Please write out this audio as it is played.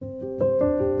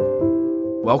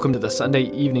Welcome to the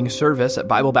Sunday evening service at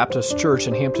Bible Baptist Church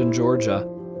in Hampton, Georgia,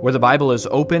 where the Bible is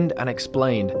opened and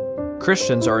explained.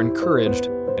 Christians are encouraged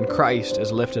and Christ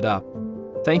is lifted up.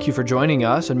 Thank you for joining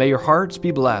us, and may your hearts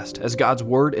be blessed as God's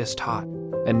Word is taught.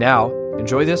 And now,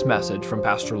 enjoy this message from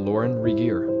Pastor Lauren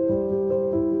Regier.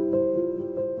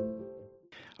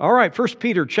 All right, 1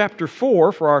 Peter chapter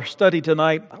 4 for our study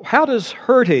tonight. How does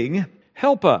hurting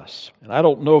help us? And I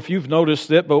don't know if you've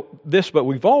noticed it, but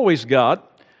we've always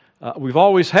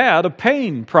had a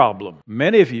pain problem.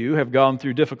 Many of you have gone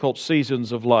through difficult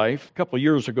seasons of life. A couple of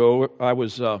years ago, I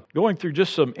was going through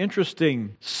just some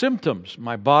interesting symptoms in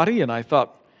my body, and I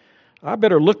thought, I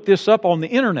better look this up on the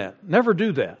internet. Never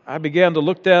do that. I began to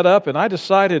look that up, and I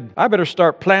decided I better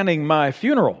start planning my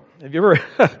funeral. Have you ever,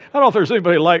 I don't know if there's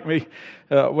anybody like me,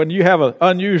 when you have an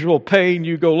unusual pain,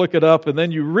 you go look it up, and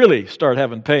then you really start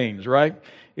having pains, right,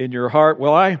 in your heart.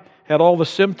 Well, I had all the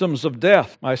symptoms of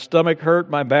death. My stomach hurt,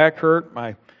 my back hurt,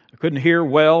 I couldn't hear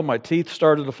well, my teeth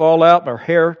started to fall out, my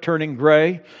hair turning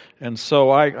gray, and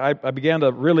so I began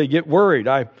to really get worried.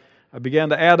 I began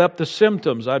to add up the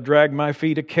symptoms. I dragged my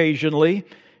feet occasionally,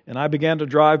 and I began to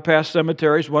drive past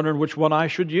cemeteries wondering which one I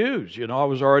should use. You know, I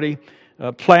was already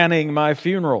planning my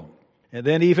funeral. And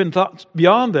then even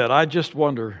beyond that, I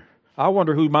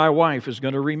wonder who my wife is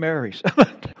going to remarry.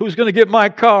 Who's going to get my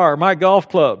car, my golf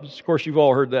clubs. Of course, you've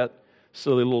all heard that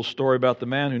silly little story about the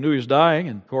man who knew he was dying.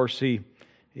 And of course, he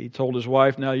told his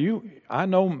wife, now I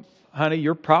know, honey,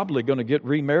 you're probably going to get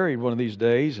remarried one of these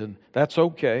days, and that's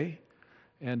okay.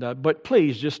 And but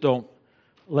please just don't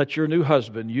let your new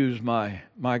husband use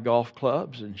my golf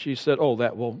clubs. And she said, oh,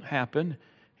 that won't happen.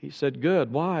 He said,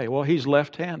 good. Why? Well, he's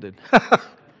left-handed.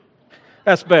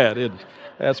 That's bad.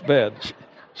 That's bad.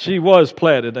 She was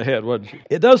planted in the head, wasn't she?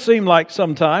 It does seem like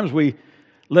sometimes we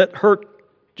let hurt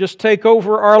just take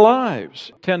over our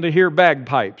lives. Tend to hear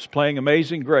bagpipes playing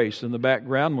Amazing Grace in the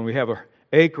background when we have an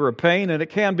ache or a pain, and it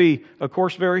can be, of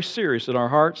course, very serious in our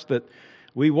hearts that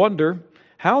we wonder,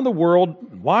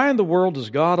 why in the world does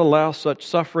God allow such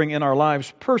suffering in our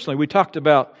lives personally? We talked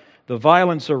about the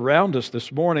violence around us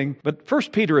this morning, but 1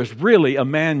 Peter is really a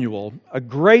manual, a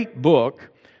great book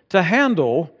to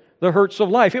handle the hurts of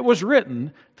life. It was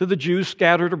written to the Jews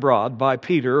scattered abroad by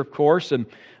Peter, of course, and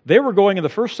they were in the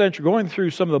first century, going through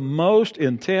some of the most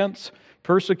intense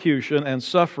persecution and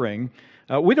suffering.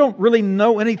 We don't really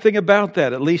know anything about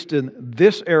that, at least in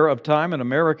this era of time in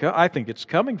America. I think it's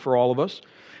coming for all of us.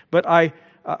 But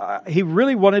he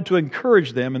really wanted to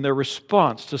encourage them in their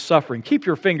response to suffering. Keep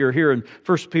your finger here in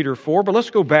 1 Peter 4, but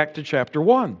let's go back to chapter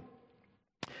 1.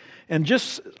 And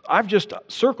I've just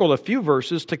circled a few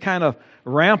verses to kind of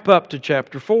ramp up to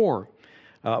chapter 4.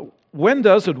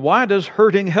 Why does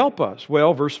hurting help us?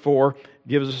 Well, verse 4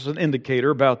 gives us an indicator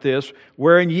about this.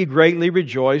 Wherein ye greatly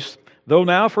rejoice, though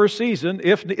now for a season,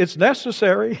 if it's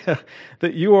necessary,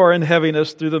 that you are in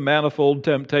heaviness through the manifold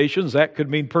temptations. That could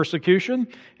mean persecution,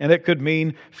 and it could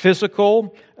mean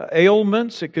physical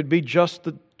ailments. It could be just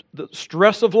the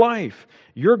stress of life.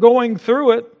 You're going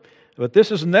through it, but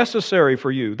this is necessary for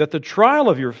you, that the trial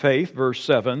of your faith, verse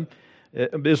 7,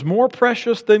 is more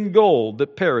precious than gold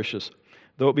that perishes,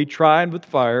 though it be tried with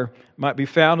fire, might be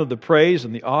found of the praise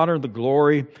and the honor and the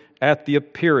glory at the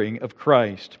appearing of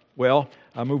Christ. Well,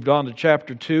 I moved on to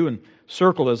chapter 2 and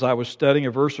circled as I was studying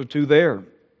a verse or two there.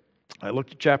 I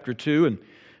looked at chapter 2 and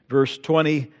verse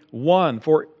 21.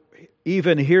 For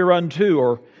even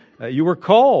hereunto, you were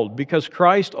called, because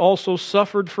Christ also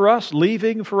suffered for us,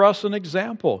 leaving for us an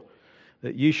example,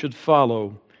 that ye should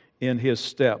follow in His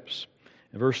steps.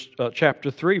 In chapter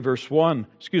 3, verse 1,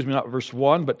 not verse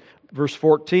 1, but verse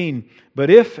 14. But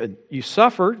if you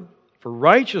suffered for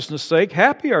righteousness' sake,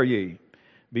 happy are ye.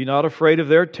 Be not afraid of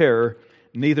their terror,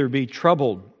 neither be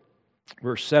troubled.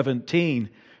 Verse 17,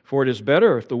 for it is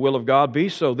better, if the will of God be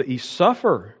so, that ye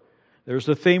suffer. There's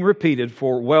the theme repeated,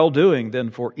 for well-doing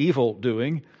than for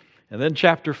evil-doing. And then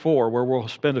chapter 4, where we'll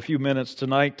spend a few minutes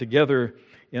tonight together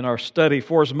in our study.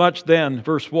 For as much then,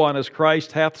 verse 1, as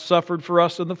Christ hath suffered for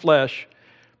us in the flesh,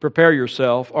 prepare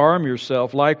yourself, arm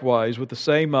yourself likewise with the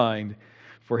same mind.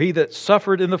 For he that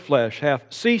suffered in the flesh hath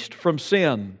ceased from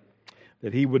sin,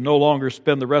 that he would no longer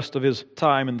spend the rest of his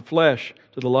time in the flesh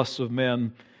to the lusts of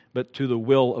men, but to the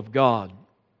will of God.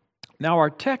 Now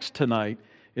our text tonight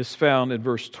is found in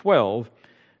verse 12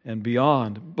 and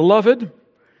beyond. Beloved,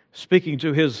 speaking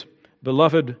to his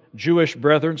beloved Jewish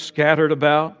brethren scattered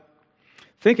about,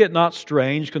 think it not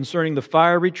strange concerning the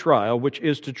fiery trial which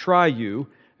is to try you,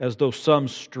 as though some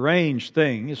strange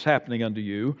thing is happening unto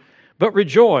you, but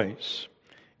rejoice,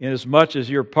 inasmuch as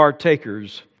you're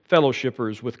partakers,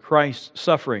 fellowshippers with Christ's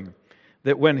suffering,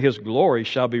 that when His glory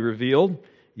shall be revealed,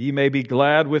 ye may be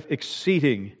glad with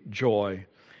exceeding joy.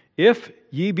 If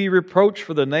ye be reproached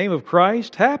for the name of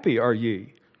Christ, happy are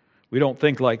ye. We don't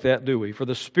think like that, do we? For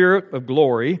the Spirit of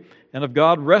glory and of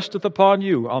God resteth upon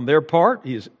you. On their part,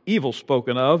 He is evil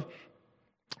spoken of,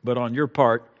 but on your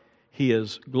part, He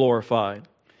is glorified.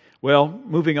 Well,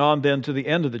 moving on then to the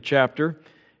end of the chapter,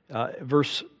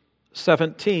 verse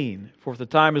 17. For if the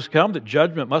time has come that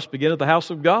judgment must begin at the house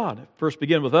of God. First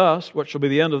begin with us. What shall be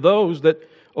the end of those that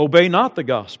obey not the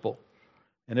gospel?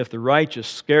 And if the righteous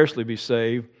scarcely be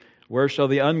saved, where shall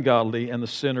the ungodly and the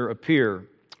sinner appear?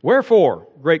 Wherefore,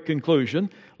 great conclusion,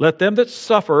 let them that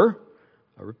suffer,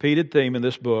 a repeated theme in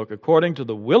this book, according to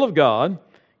the will of God,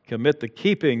 commit the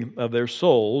keeping of their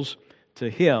souls to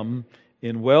Him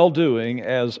in well-doing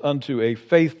as unto a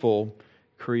faithful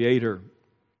Creator.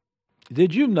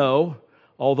 Did you know,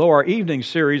 although our evening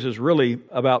series is really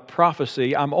about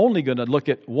prophecy, I'm only going to look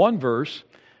at one verse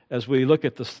as we look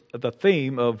at the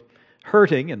theme of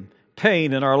hurting and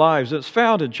pain in our lives. It's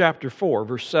found in chapter 4,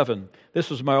 verse 7. This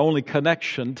was my only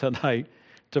connection tonight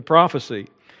to prophecy.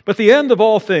 But the end of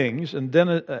all things, and then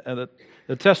the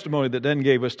testimony that Den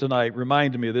gave us tonight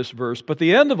reminded me of this verse, but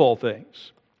the end of all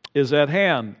things is at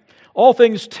hand. All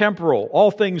things temporal,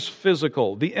 all things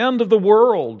physical, the end of the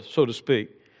world, so to speak.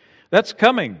 That's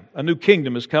coming. A new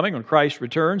kingdom is coming when Christ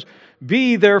returns.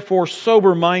 Be therefore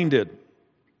sober-minded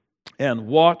and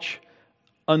watch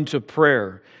unto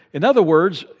prayer. In other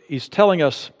words, he's telling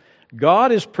us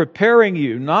God is preparing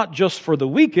you not just for the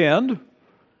weekend,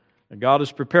 and God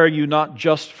is preparing you not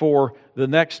just for the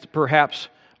next perhaps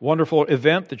wonderful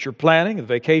event that you're planning, the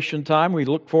vacation time. We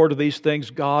look forward to these things.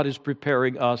 God is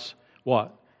preparing us,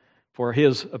 what? For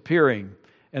His appearing.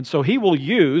 And so He will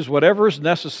use whatever is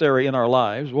necessary in our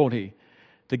lives, won't He,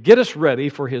 to get us ready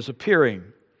for His appearing.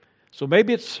 So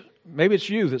maybe it's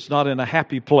you that's not in a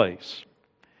happy place.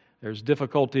 There's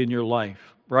difficulty in your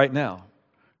life right now,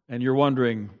 and you're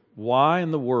wondering, why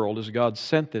in the world has God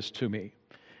sent this to me?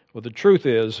 Well, the truth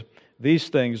is, these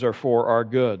things are for our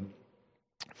good.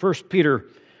 1 Peter,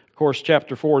 of course,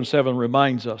 chapter 4 and 7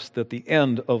 reminds us that the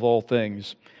end of all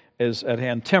things is at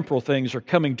hand. Temporal things are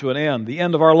coming to an end. The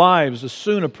end of our lives is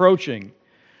soon approaching.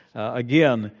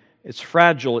 Again, it's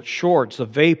fragile, it's short, it's a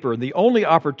vapor. And the only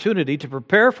opportunity to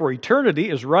prepare for eternity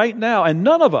is right now. And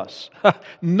none of us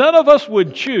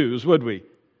would choose, would we,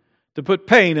 to put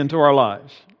pain into our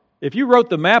lives. If you wrote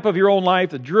the map of your own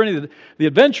life, the journey, the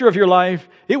adventure of your life,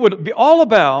 it would be all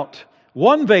about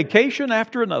one vacation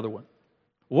after another one.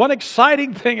 One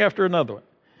exciting thing after another one.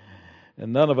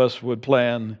 And none of us would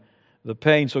plan the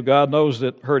pain, so God knows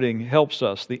that hurting helps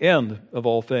us. The end of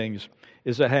all things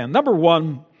is at hand. Number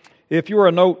one, if you're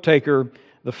a note taker,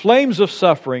 the flames of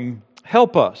suffering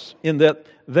help us in that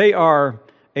they are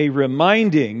a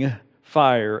reminding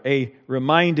fire, a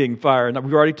reminding fire. And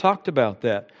we've already talked about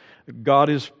that. God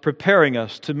is preparing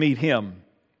us to meet Him,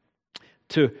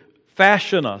 to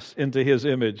fashion us into His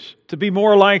image, to be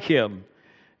more like Him.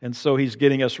 And so He's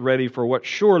getting us ready for what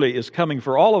surely is coming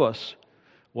for all of us.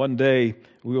 One day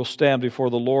we will stand before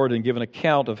the Lord and give an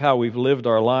account of how we've lived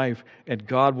our life, and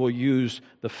God will use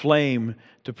the flame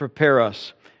to prepare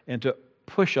us and to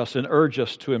push us and urge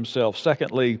us to Himself.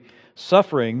 Secondly,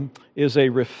 suffering is a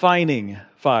refining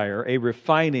fire, a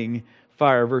refining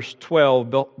fire. Verse 12,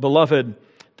 Beloved,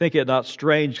 think it not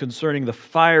strange concerning the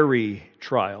fiery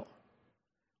trial,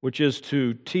 which is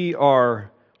to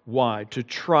T-R-Y, to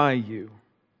try you.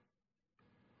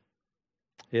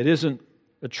 It isn't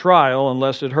a trial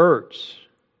unless it hurts.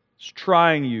 He's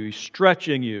trying you. He's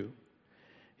stretching you.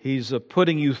 He's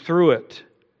putting you through it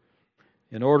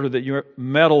in order that your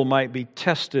mettle might be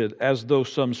tested as though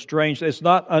some strange... It's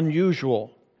not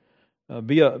unusual.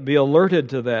 Be alerted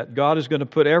to that. God is going to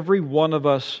put every one of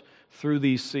us through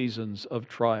these seasons of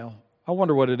trial. I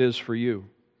wonder what it is for you.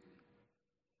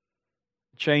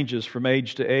 It changes from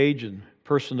age to age and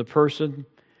person to person.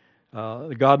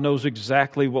 God knows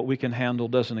exactly what we can handle,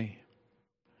 doesn't He?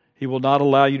 He will not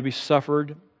allow you to be suffer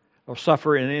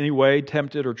in any way,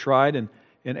 tempted or tried in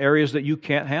areas that you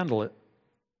can't handle it.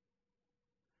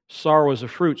 Sorrow is a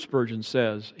fruit, Spurgeon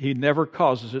says. He never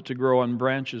causes it to grow on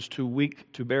branches too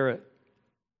weak to bear it.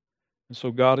 And so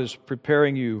God is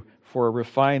preparing you for a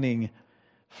refining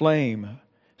flame.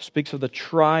 Speaks of the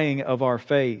trying of our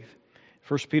faith.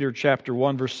 1 Peter chapter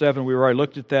 1, verse 7, we already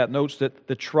looked at that, notes that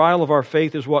the trial of our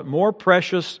faith is what? More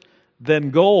precious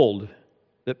than gold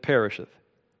that perisheth.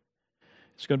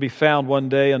 It's going to be found one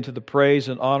day unto the praise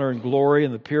and honor and glory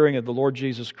and the appearing of the Lord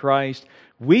Jesus Christ.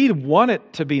 We want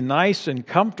it to be nice and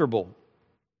comfortable.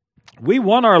 We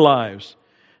want our lives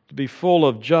to be full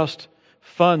of just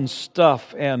fun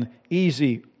stuff and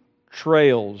easy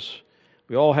trails.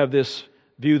 We all have this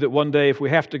view that one day if we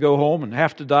have to go home and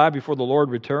have to die before the Lord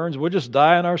returns, we'll just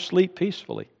die in our sleep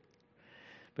peacefully.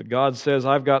 But God says,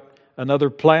 I've got another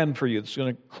plan for you that's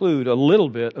going to include a little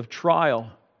bit of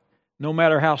trial. No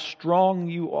matter how strong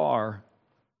you are,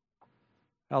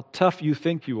 how tough you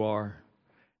think you are,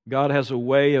 God has a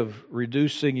way of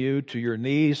reducing you to your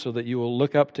knees so that you will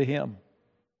look up to Him.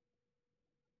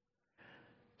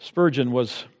 Spurgeon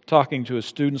was talking to his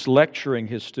students, lecturing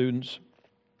his students.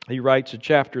 He writes a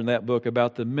chapter in that book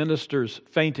about the minister's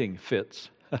fainting fits.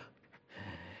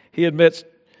 He admits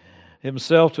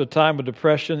himself to a time of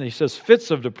depression. He says,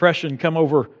 fits of depression come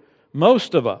over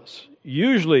most of us.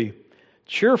 Usually,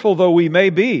 cheerful though we may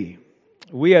be,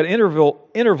 we at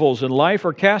intervals in life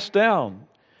are cast down.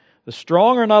 The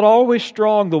strong are not always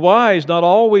strong, the wise not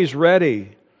always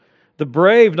ready, the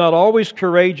brave not always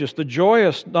courageous, the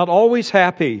joyous not always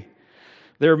happy.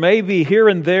 There may be here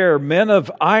and there men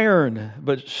of iron,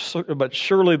 but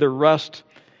surely the rust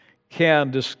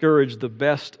can discourage the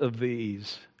best of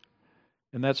these.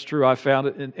 And that's true. I found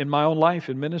it in my own life,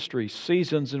 in ministry,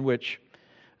 seasons in which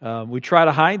we try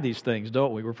to hide these things,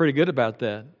 don't we? We're pretty good about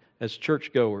that as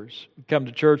churchgoers. We come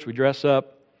to church, we dress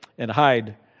up and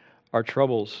hide our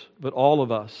troubles. But all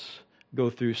of us go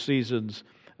through seasons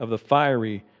of the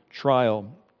fiery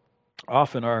trial.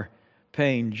 Often our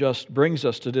pain just brings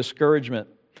us to discouragement.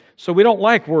 So we don't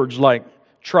like words like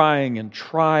trying and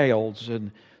trials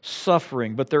and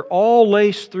suffering, but they're all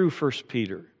laced through 1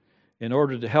 Peter in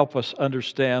order to help us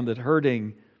understand that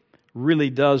hurting really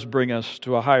does bring us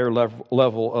to a higher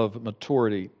level of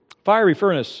maturity. Fiery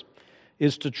furnace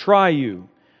is to try you,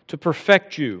 to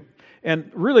perfect you.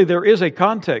 And really there is a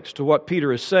context to what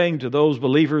Peter is saying to those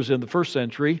believers in the first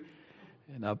century.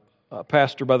 And a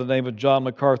pastor by the name of John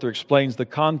MacArthur explains the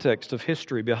context of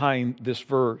history behind this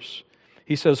verse.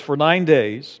 He says, for 9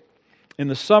 days, in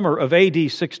the summer of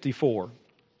AD 64,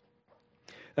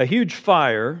 a huge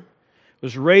fire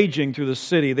was raging through the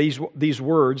city. These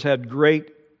words had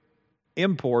great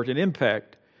import and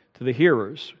impact to the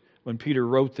hearers when Peter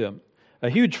wrote them. A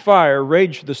huge fire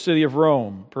raged through the city of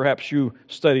Rome. Perhaps you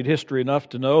studied history enough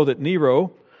to know that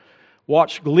Nero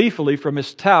watched gleefully from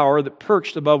his tower that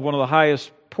perched above one of the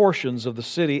highest portions of the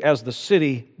city as the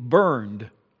city burned.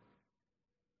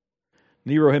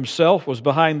 Nero himself was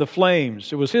behind the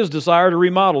flames. It was his desire to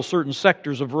remodel certain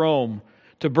sectors of Rome,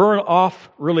 to burn off,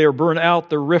 really, or burn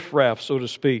out the riffraff, so to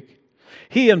speak.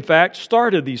 He, in fact,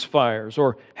 started these fires,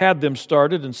 or had them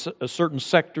started in certain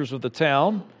sectors of the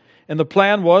town, and the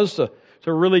plan was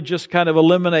to really just kind of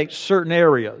eliminate certain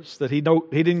areas that he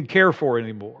didn't care for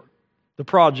anymore, the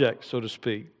project, so to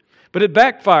speak. But it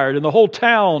backfired, and the whole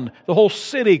town, the whole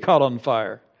city caught on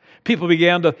fire. People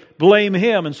began to blame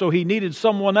him, and so he needed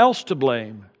someone else to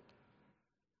blame.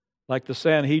 Like the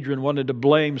Sanhedrin wanted to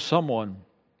blame someone.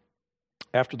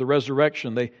 After the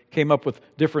resurrection, they came up with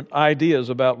different ideas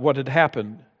about what had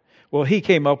happened. Well, he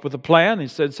came up with a plan. He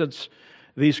said, since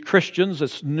these Christians,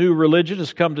 this new religion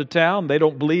has come to town, they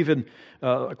don't believe in,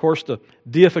 of course, the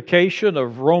deification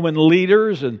of Roman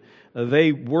leaders, and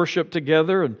they worship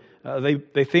together, and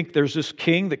they think there's this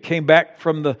king that came back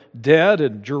from the dead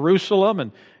in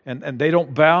Jerusalem, and they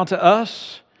don't bow to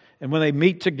us. And when they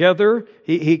meet together,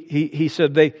 he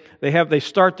said they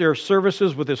start their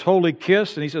services with this holy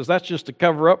kiss, and he says that's just to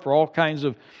cover up for all kinds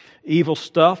of evil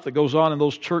stuff that goes on in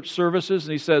those church services.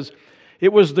 And he says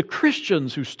it was the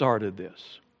Christians who started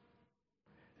this.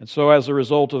 And so as a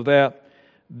result of that,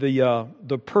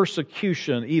 the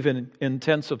persecution even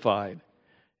intensified.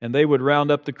 And they would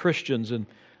round up the Christians and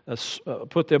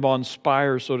put them on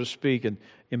spires, so to speak, and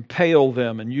impale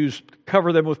them and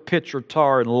cover them with pitch or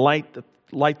tar and light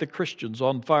the Christians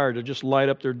on fire to just light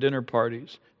up their dinner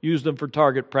parties. Use them for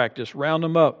target practice. Round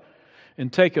them up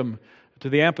and take them to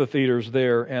the amphitheaters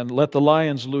there and let the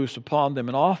lions loose upon them.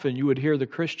 And often you would hear the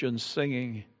Christians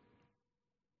singing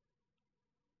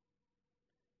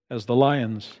as the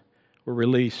lions were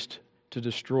released to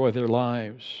destroy their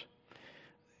lives.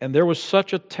 And there was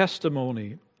such a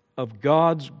testimony of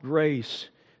God's grace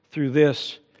through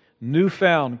this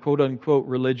newfound, quote-unquote,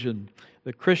 religion.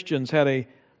 The Christians had a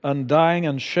undying,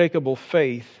 unshakable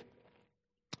faith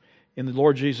in the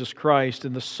Lord Jesus Christ,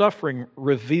 and the suffering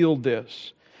revealed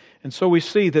this. And so we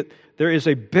see that there is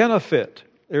a benefit,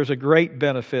 there's a great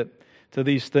benefit to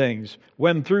these things.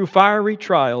 When through fiery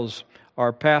trials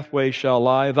our pathway shall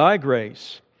lie, thy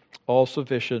grace, all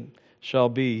sufficient, shall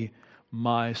be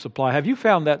my supply. Have you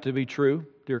found that to be true,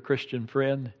 dear Christian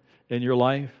friend, in your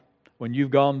life when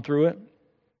you've gone through it?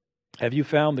 Have you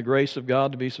found the grace of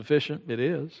God to be sufficient? It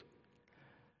is.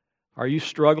 Are you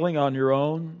struggling on your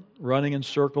own, running in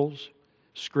circles,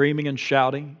 screaming and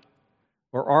shouting?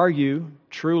 Or are you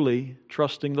truly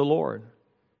trusting the Lord?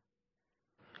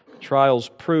 Trials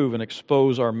prove and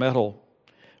expose our mettle.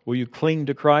 Will you cling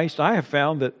to Christ? I have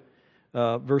found that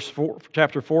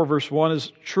chapter 4, verse 1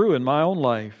 is true in my own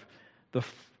life.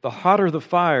 The hotter the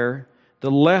fire,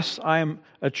 the less I am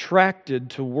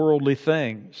attracted to worldly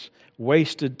things.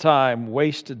 Wasted time,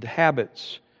 wasted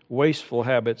habits, wasteful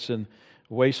habits, and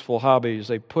wasteful hobbies.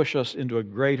 They push us into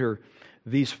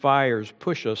these fires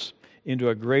push us into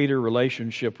a greater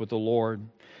relationship with the Lord.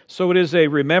 So it is a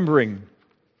remembering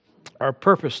our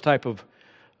purpose type of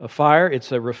a fire.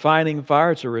 It's a refining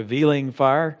fire. It's a revealing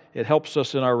fire. It helps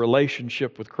us in our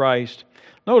relationship with Christ.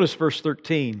 Notice verse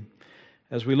 13.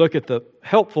 As we look at the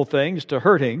helpful things to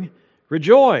hurting,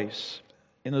 rejoice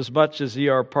inasmuch as ye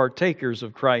are partakers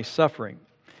of Christ's suffering.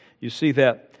 You see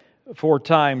that 4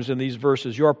 times in these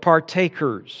verses. You are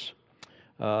partakers.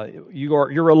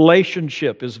 Your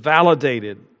relationship is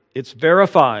validated. It's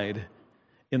verified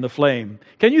in the flame.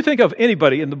 Can you think of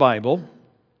anybody in the Bible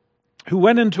who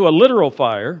went into a literal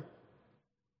fire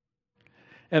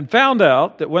and found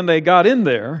out that when they got in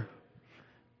there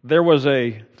was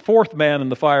a 4th man in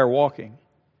the fire walking?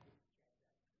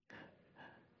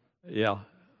 Yeah.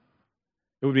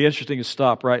 It would be interesting to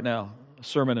stop right now, a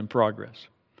sermon in progress,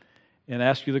 and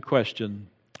ask you the question,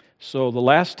 so the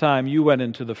last time you went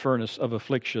into the furnace of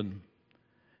affliction,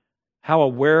 how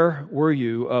aware were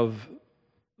you of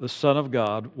the Son of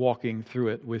God walking through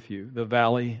it with you, the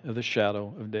valley of the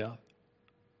shadow of death?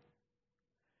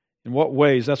 In what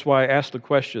ways, that's why I asked the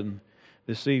question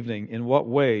this evening, in what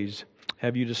ways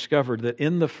have you discovered that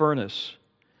in the furnace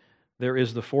there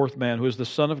is the 4th man who is the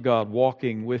Son of God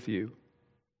walking with you?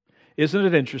 Isn't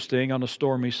it interesting, on a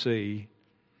stormy sea,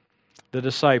 the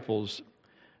disciples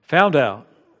found out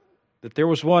that there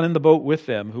was one in the boat with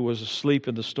them who was asleep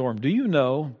in the storm. Do you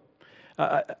know,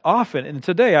 often, and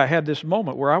today I had this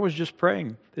moment where I was just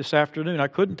praying this afternoon.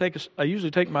 I usually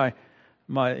take my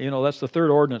that's the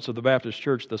 3rd ordinance of the Baptist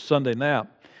Church, the Sunday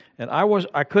nap. And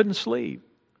I couldn't sleep.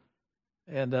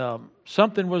 And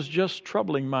something was just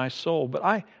troubling my soul.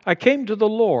 But I came to the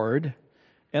Lord,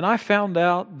 and I found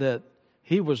out that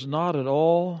He was not at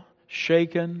all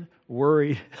shaken,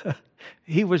 worried.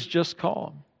 He was just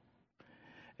calm.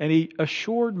 And He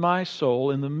assured my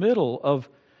soul in the middle of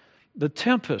the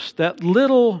tempest, that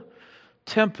little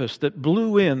tempest that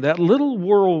blew in, that little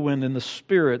whirlwind in the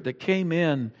Spirit that came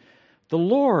in. The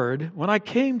Lord, when I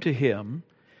came to Him,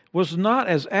 was not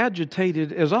as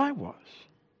agitated as I was.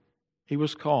 He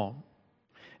was calm.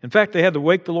 In fact, they had to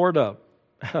wake the Lord up.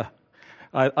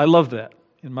 I love that.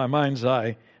 In my mind's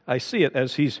eye, I see it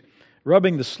as He's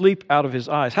rubbing the sleep out of His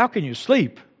eyes. How can you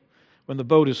sleep when the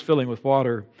boat is filling with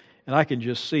water? And I can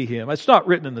just see Him. It's not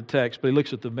written in the text, but He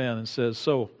looks at the men and says,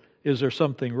 so, is there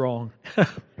something wrong?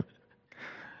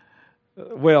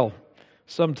 Well,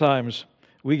 sometimes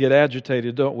we get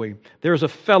agitated, don't we? There's a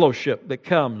fellowship that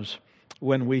comes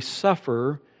when we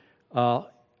suffer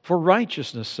for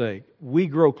righteousness' sake. We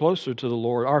grow closer to the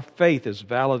Lord. Our faith is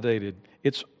validated.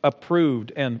 It's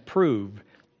approved and proved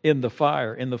in the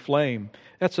fire, in the flame.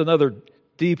 That's another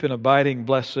deep and abiding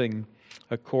blessing,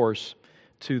 of course,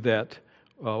 to that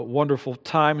wonderful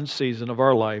time and season of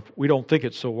our life. We don't think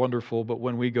it's so wonderful, but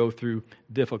when we go through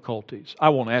difficulties. I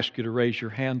won't ask you to raise your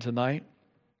hand tonight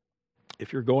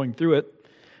if you're going through it.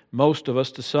 Most of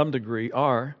us, to some degree,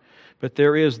 are. But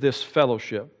there is this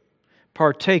fellowship.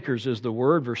 Partakers is the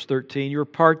word, verse 13. You're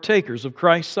partakers of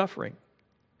Christ's suffering.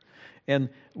 And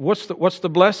what's the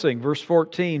blessing? Verse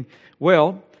 14.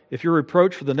 Well, if you're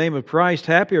reproached for the name of Christ,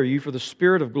 happy are you, for the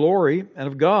Spirit of glory and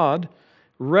of God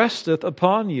resteth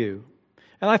upon you.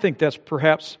 And I think that's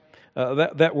perhaps,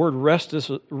 that word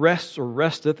rests or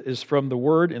resteth is from the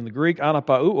word in the Greek,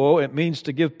 anapauo. It means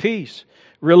to give peace,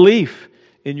 relief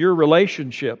in your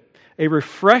relationship, a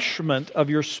refreshment of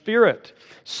your spirit.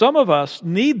 Some of us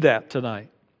need that tonight.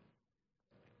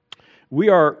 We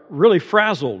are really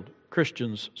frazzled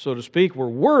Christians, so to speak. We're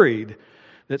worried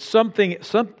that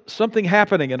something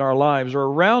happening in our lives or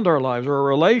around our lives or a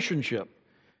relationship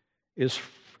is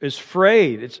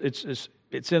frayed.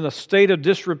 It's in a state of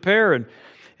disrepair,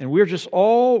 and we're just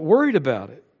all worried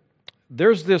about it.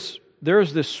 There's this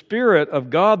Spirit of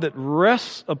God that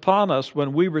rests upon us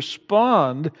when we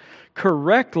respond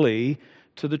correctly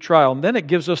to the trial. And then it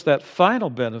gives us that final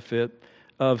benefit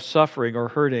of suffering or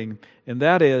hurting, and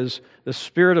that is the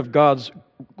Spirit of God's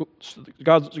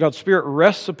Spirit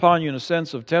rests upon you in a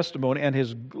sense of testimony, and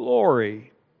His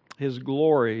glory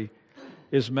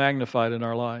is magnified in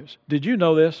our lives. Did you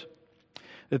know this?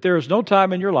 That there is no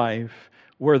time in your life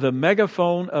where the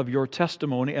megaphone of your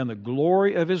testimony and the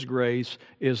glory of His grace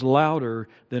is louder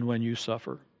than when you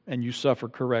suffer, and you suffer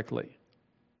correctly.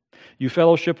 You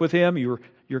fellowship with Him, you're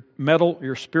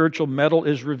your spiritual mettle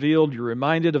is revealed. You're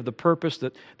reminded of the purpose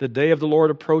that the day of the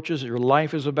Lord approaches. Your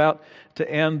life is about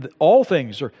to end. All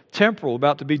things are temporal,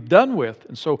 about to be done with.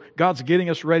 And so God's getting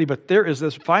us ready. But there is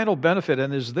this final benefit,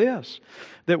 and is this,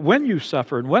 that when you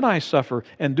suffer and when I suffer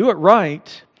and do it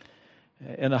right,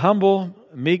 in a humble,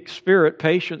 meek spirit,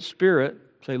 patient spirit,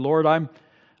 say, Lord,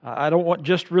 I don't want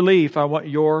just relief. I want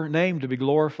your name to be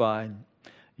glorified.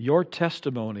 Your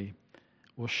testimony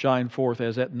will shine forth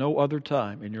as at no other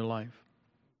time in your life.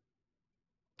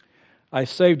 I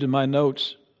saved in my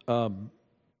notes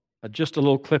just a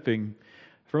little clipping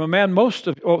from a man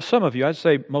some of you, I'd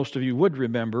say most of you would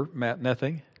remember, Matt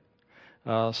Nething.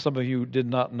 Some of you did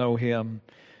not know him.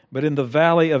 But in the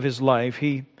valley of his life,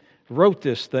 he wrote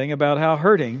this thing about how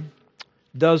hurting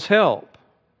does help.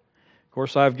 Of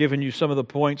course, I've given you some of the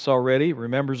points already.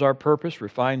 Remembers our purpose,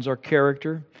 refines our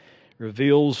character,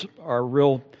 reveals our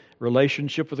real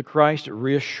relationship with Christ. It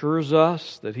reassures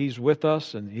us that He's with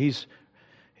us and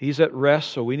He's at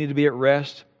rest, so we need to be at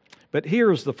rest. But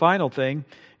here's the final thing.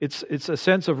 It's a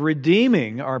sense of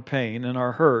redeeming our pain and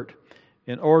our hurt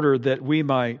in order that we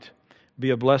might be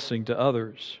a blessing to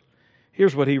others.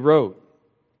 Here's what he wrote.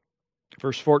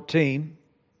 Verse 14,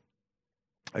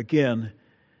 again,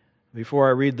 before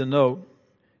I read the note,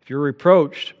 if you're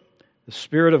reproached, the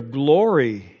Spirit of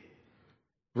glory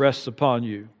rests upon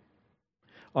you.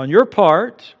 On your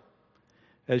part,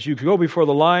 as you go before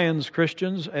the lions,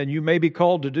 Christians, and you may be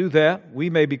called to do that,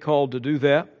 we may be called to do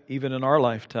that, even in our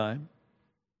lifetime.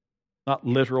 Not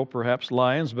literal, perhaps,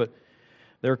 lions, but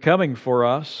they're coming for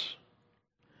us.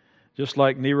 Just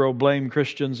like Nero blamed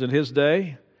Christians in his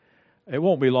day, it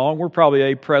won't be long. We're probably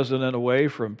a president away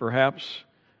from perhaps,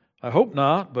 I hope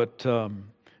not, but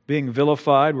being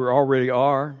vilified. We already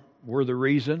are. We're the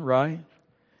reason, right,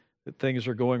 that things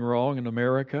are going wrong in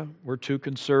America. We're too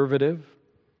conservative.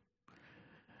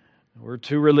 We're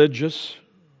too religious.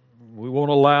 We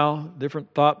won't allow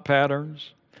different thought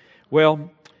patterns.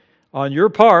 Well, on your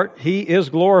part, He is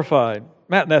glorified.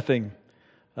 Matt Nething,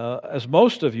 as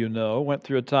most of you know, went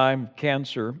through a time of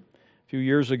cancer a few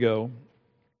years ago.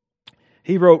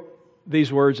 He wrote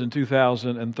these words in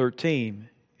 2013.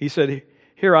 He said,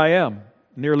 "Here I am,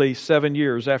 nearly 7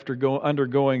 years after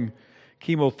undergoing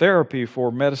chemotherapy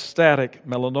for metastatic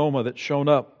melanoma that's shown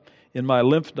up in my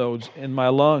lymph nodes in my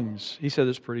lungs." He said,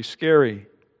 "It's pretty scary."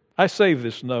 I saved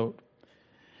this note.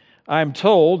 "I'm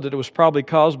told that it was probably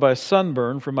caused by a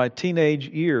sunburn from my teenage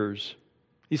years."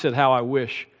 He said, "How I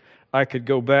wish I could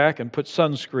go back and put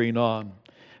sunscreen on.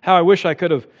 How I wish I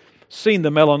could have seen the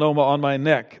melanoma on my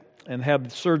neck and had the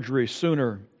surgery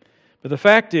sooner. But the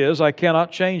fact is, I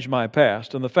cannot change my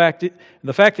past. And the fact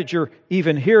that you're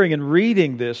even hearing and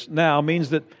reading this now means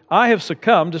that I have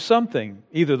succumbed to something,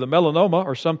 either the melanoma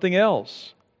or something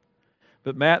else."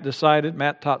 But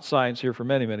Matt taught science here for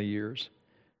many, many years.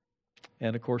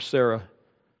 And of course, Sarah,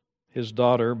 his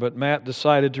daughter. But Matt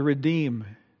decided to redeem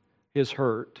his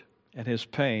hurt and his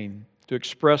pain, to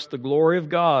express the glory of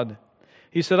God.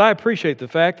 He said, "I appreciate the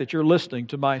fact that you're listening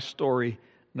to my story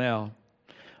now.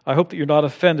 I hope that you're not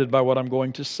offended by what I'm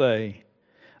going to say.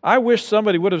 I wish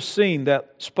somebody would have seen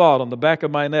that spot on the back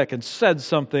of my neck and said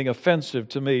something offensive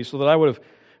to me so that I would have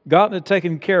gotten it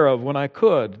taken care of when I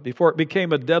could, before it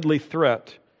became a deadly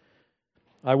threat.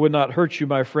 I would not hurt you,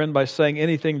 my friend, by saying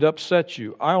anything to upset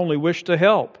you. I only wish to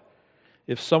help.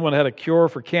 If someone had a cure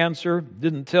for cancer,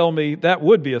 didn't tell me, that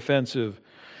would be offensive.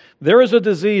 There is a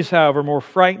disease, however, more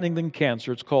frightening than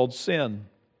cancer. It's called sin.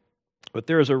 But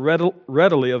there is a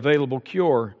readily available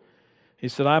cure." He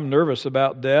said, "I'm nervous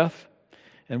about death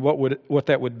and what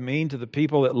that would mean to the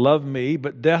people that love me,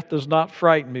 but death does not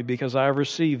frighten me because I have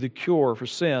received the cure for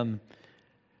sin.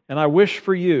 And I wish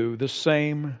for you the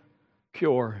same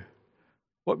cure."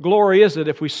 What glory is it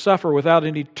if we suffer without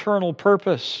an eternal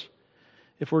purpose?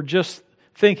 If we're just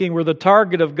thinking we're the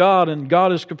target of God and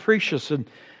God is capricious and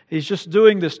He's just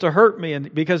doing this to hurt me,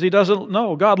 and because He doesn't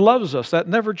know. God loves us. That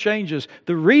never changes.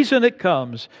 The reason it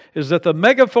comes is that the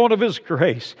megaphone of His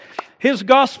grace, His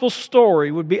gospel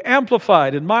story, would be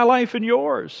amplified in my life and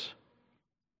yours.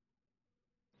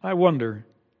 I wonder,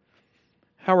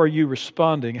 how are you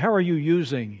responding? How are you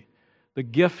using the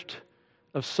gift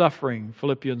of suffering?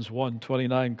 Philippians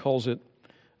 1:29 calls it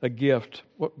a gift.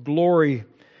 What glory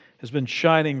has been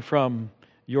shining from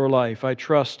your life? I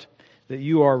trust that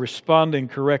you are responding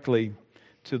correctly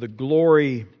to the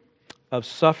glory of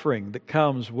suffering that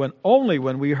comes only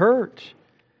when we hurt.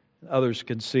 Others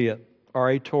can see it.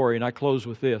 R.A. Torrey, and I close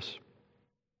with this.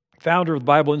 Founder of the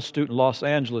Bible Institute in Los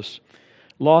Angeles,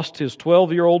 lost his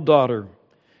 12-year-old daughter.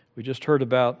 We just heard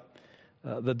about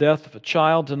the death of a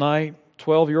child tonight,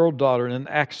 12-year-old daughter in an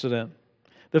accident.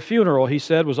 The funeral, he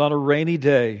said, was on a rainy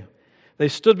day. They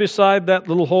stood beside that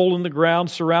little hole in the ground,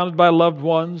 surrounded by loved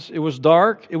ones. It was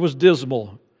dark. It was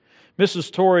dismal.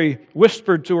 Mrs. Torrey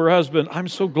whispered to her husband, "I'm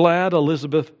so glad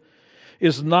Elizabeth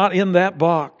is not in that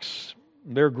box."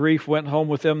 Their grief went home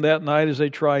with them that night as they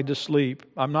tried to sleep.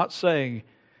 I'm not saying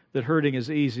that hurting is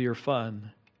easy or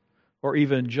fun, or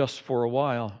even just for a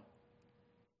while,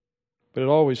 but it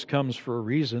always comes for a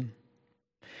reason.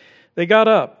 They got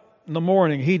up in the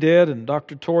morning, he did, and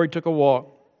Dr. Torrey took a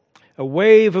walk. A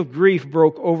wave of grief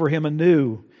broke over him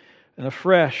anew, and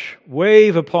afresh,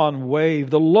 wave upon wave.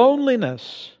 The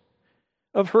loneliness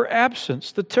of her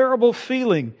absence, the terrible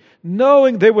feeling,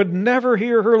 knowing they would never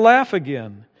hear her laugh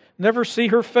again, never see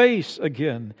her face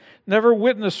again, never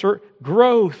witness her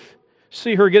growth,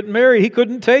 see her get married. He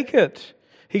couldn't take it.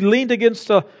 He leaned against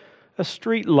a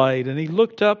street light, and he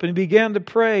looked up and he began to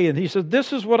pray, and he said,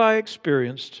 "This is what I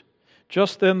experienced."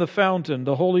 Just then the fountain,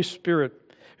 the Holy Spirit,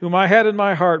 whom I had in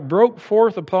my heart, broke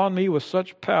forth upon me with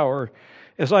such power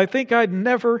as I think I'd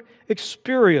never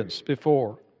experienced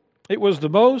before. It was the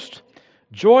most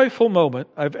joyful moment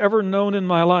I've ever known in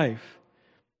my life.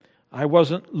 I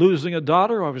wasn't losing a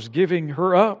daughter, I was giving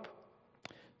her up.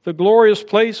 The glorious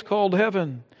place called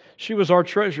heaven, she was our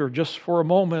treasure just for a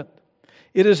moment.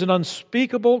 It is an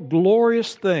unspeakable,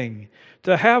 glorious thing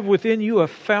to have within you a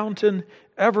fountain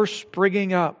ever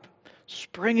springing up,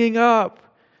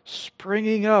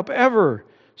 ever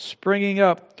springing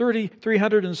up,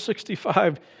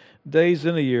 365 days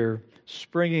in a year,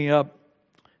 springing up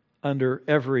under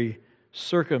every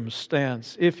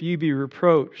circumstance. If ye be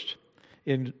reproached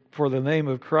for the name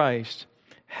of Christ,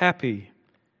 happy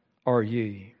are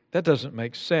ye. That doesn't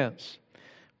make sense.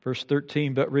 Verse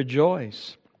 13, but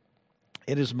rejoice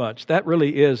inasmuch. That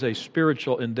really is a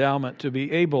spiritual endowment to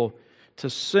be able to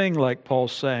sing like Paul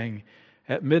sang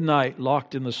at midnight,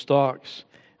 locked in the stocks.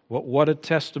 What a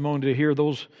testimony to hear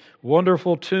those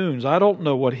wonderful tunes. I don't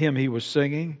know what hymn he was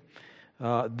singing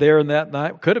there in that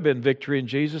night. Could have been Victory in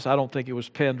Jesus. I don't think it was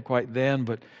penned quite then,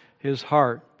 but his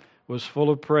heart was full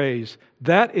of praise.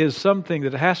 That is something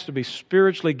that has to be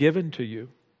spiritually given to you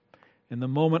in the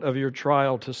moment of your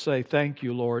trial, to say, "Thank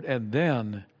you, Lord," and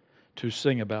then to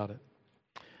sing about it.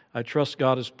 I trust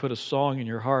God has put a song in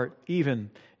your heart,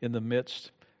 even in the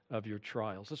midst of your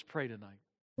trials. Let's pray tonight.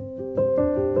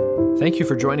 Thank you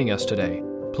for joining us today.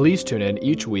 Please tune in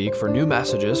each week for new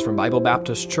messages from Bible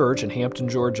Baptist Church in Hampton,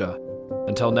 Georgia.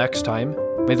 Until next time,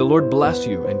 may the Lord bless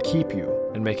you and keep you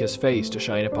and make His face to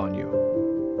shine upon you.